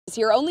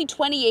Here, only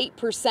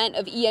 28%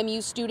 of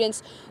EMU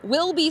students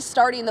will be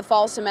starting the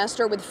fall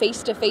semester with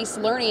face-to-face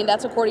learning.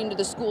 That's according to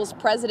the school's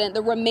president.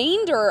 The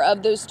remainder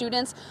of those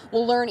students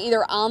will learn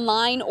either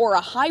online or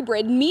a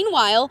hybrid.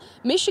 Meanwhile,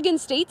 Michigan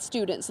State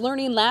students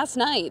learning last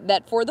night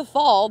that for the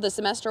fall, the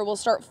semester will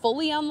start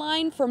fully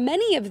online. For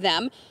many of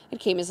them, it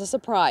came as a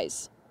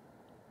surprise.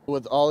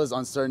 With all this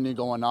uncertainty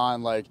going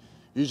on,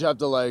 you just have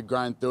to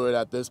grind through it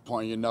at this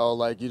point,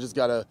 you just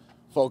got to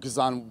focus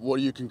on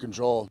what you can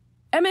control.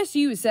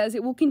 MSU says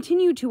it will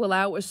continue to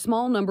allow a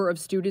small number of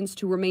students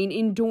to remain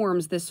in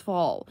dorms this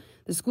fall.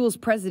 The school's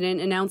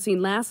president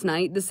announcing last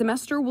night the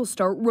semester will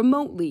start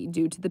remotely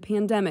due to the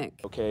pandemic.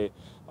 Okay,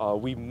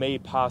 we may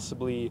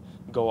possibly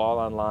go all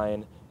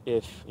online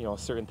if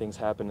certain things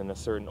happen in a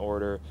certain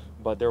order,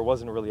 but there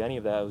wasn't really any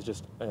of that. It was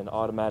just an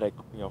automatic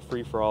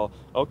free-for-all.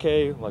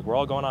 Okay, we're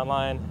all going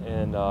online,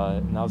 and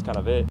that was kind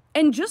of it.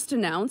 And just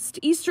announced,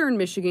 Eastern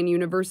Michigan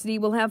University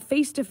will have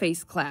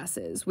face-to-face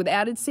classes with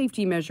added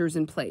safety measures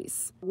in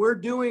place. We're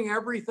doing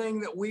everything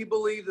that we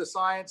believe the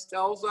science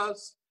tells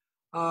us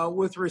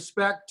with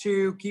respect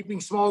to keeping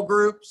small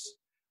groups,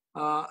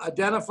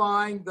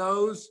 identifying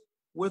those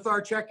with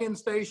our check-in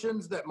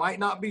stations that might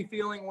not be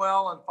feeling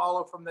well, and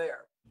follow from there.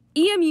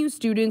 EMU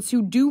students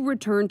who do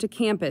return to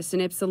campus in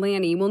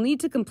Ypsilanti will need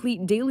to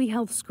complete daily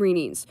health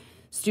screenings.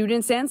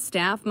 Students and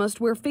staff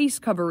must wear face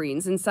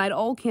coverings inside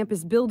all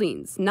campus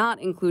buildings,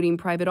 not including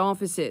private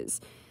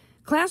offices.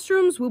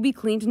 Classrooms will be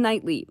cleaned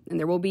nightly, and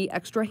there will be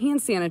extra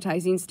hand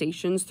sanitizing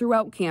stations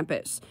throughout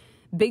campus.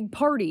 Big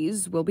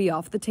parties will be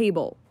off the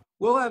table.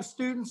 We'll have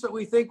students that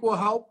we think will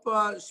help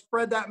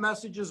spread that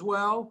message as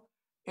well,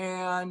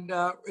 and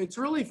it's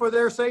really for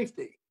their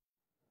safety.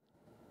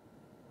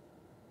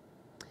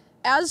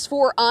 As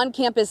for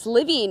on-campus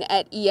living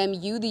at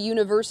EMU, the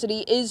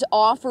university is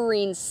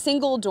offering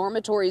single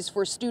dormitories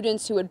for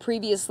students who had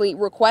previously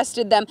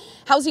requested them.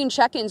 Housing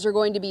check-ins are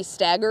going to be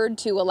staggered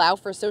to allow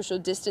for social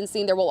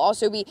distancing. There will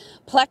also be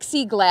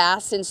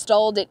plexiglass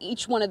installed at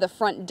each one of the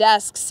front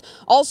desks.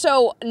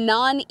 Also,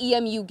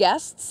 non-EMU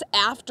guests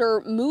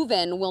after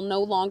move-in will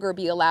no longer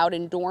be allowed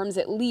in dorms,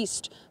 at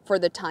least for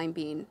the time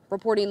being.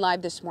 Reporting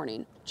live this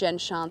morning, Jen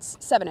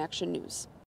Shantz, 7 Action News.